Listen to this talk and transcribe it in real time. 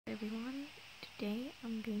everyone. Today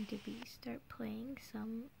I'm going to start playing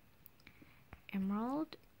some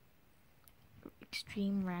Emerald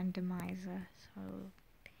Extreme Randomizer. So,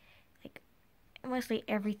 like, mostly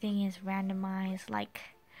everything is randomized, like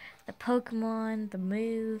the Pokemon, the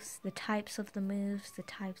moves, the types of the moves, the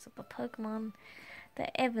types of the Pokemon,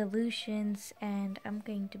 the evolutions, and I'm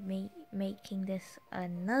going to be making this a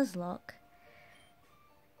Nuzlocke.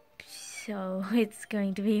 So it's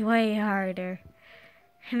going to be way harder.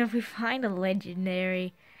 And if we find a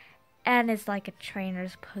legendary and it's like a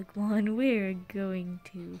trainer's Pokemon, we're going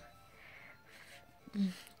to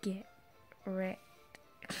get wrecked.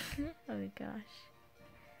 Oh gosh.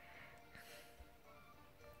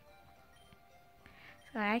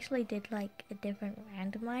 So I actually did like a different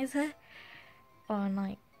randomizer on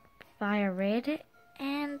like Fire Red,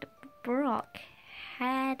 and Brock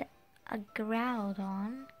had a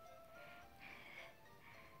Groudon.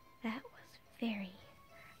 That was very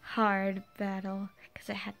hard battle because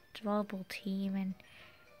it had double team and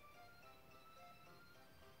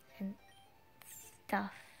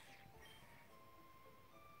stuff.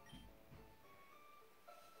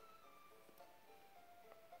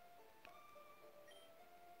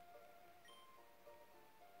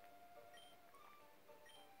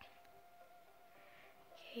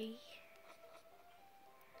 Okay.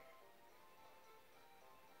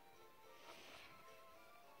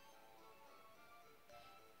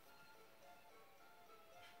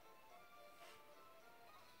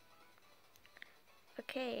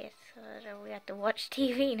 Okay, so we have to watch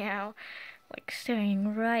TV now, like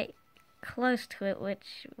staring right close to it,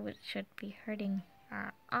 which should be hurting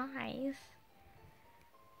our eyes.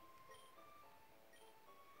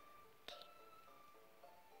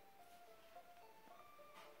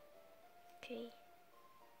 Okay.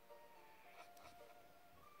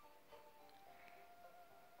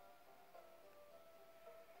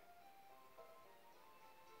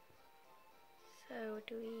 So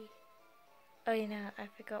do we? Oh, you know, I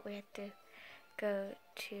forgot we had to go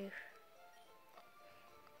to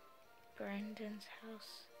Brandon's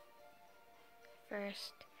house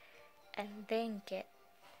first and then get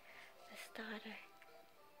the starter.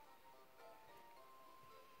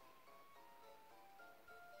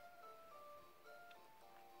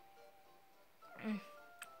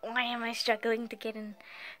 Why am I struggling to get in?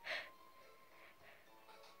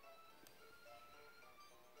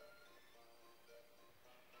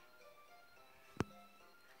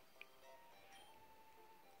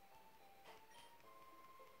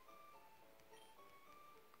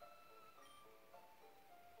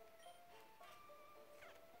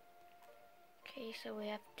 Okay, so we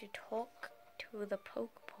have to talk to the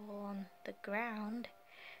Pokeball on the ground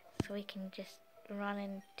so we can just run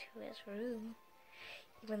into his room,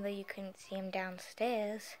 even though you couldn't see him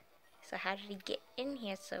downstairs. So how did he get in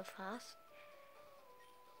here so fast?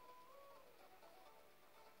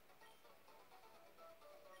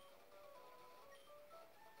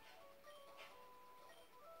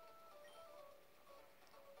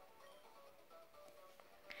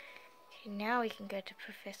 Okay, now we can go to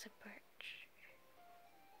Professor Birch.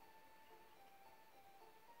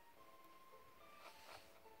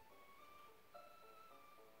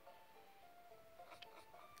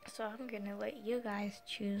 So I'm gonna let you guys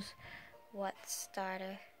choose what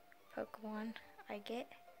starter Pokemon I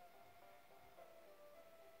get.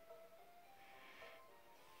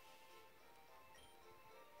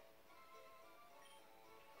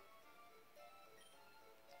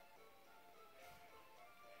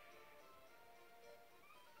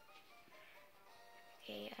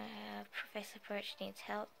 Okay, Professor Birch needs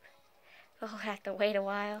help. We'll have to wait a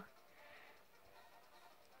while.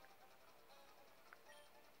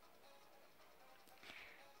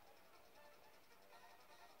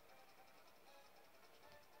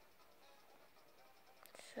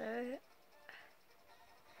 So,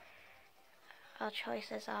 our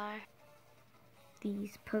choices are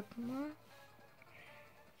these Pokemon.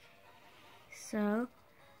 So,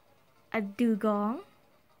 a Dugong,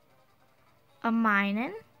 a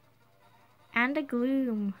Minun, and a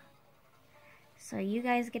Gloom. So you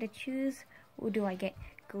guys get to choose, or do I get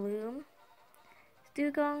Gloom,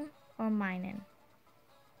 Dugong, or Minun?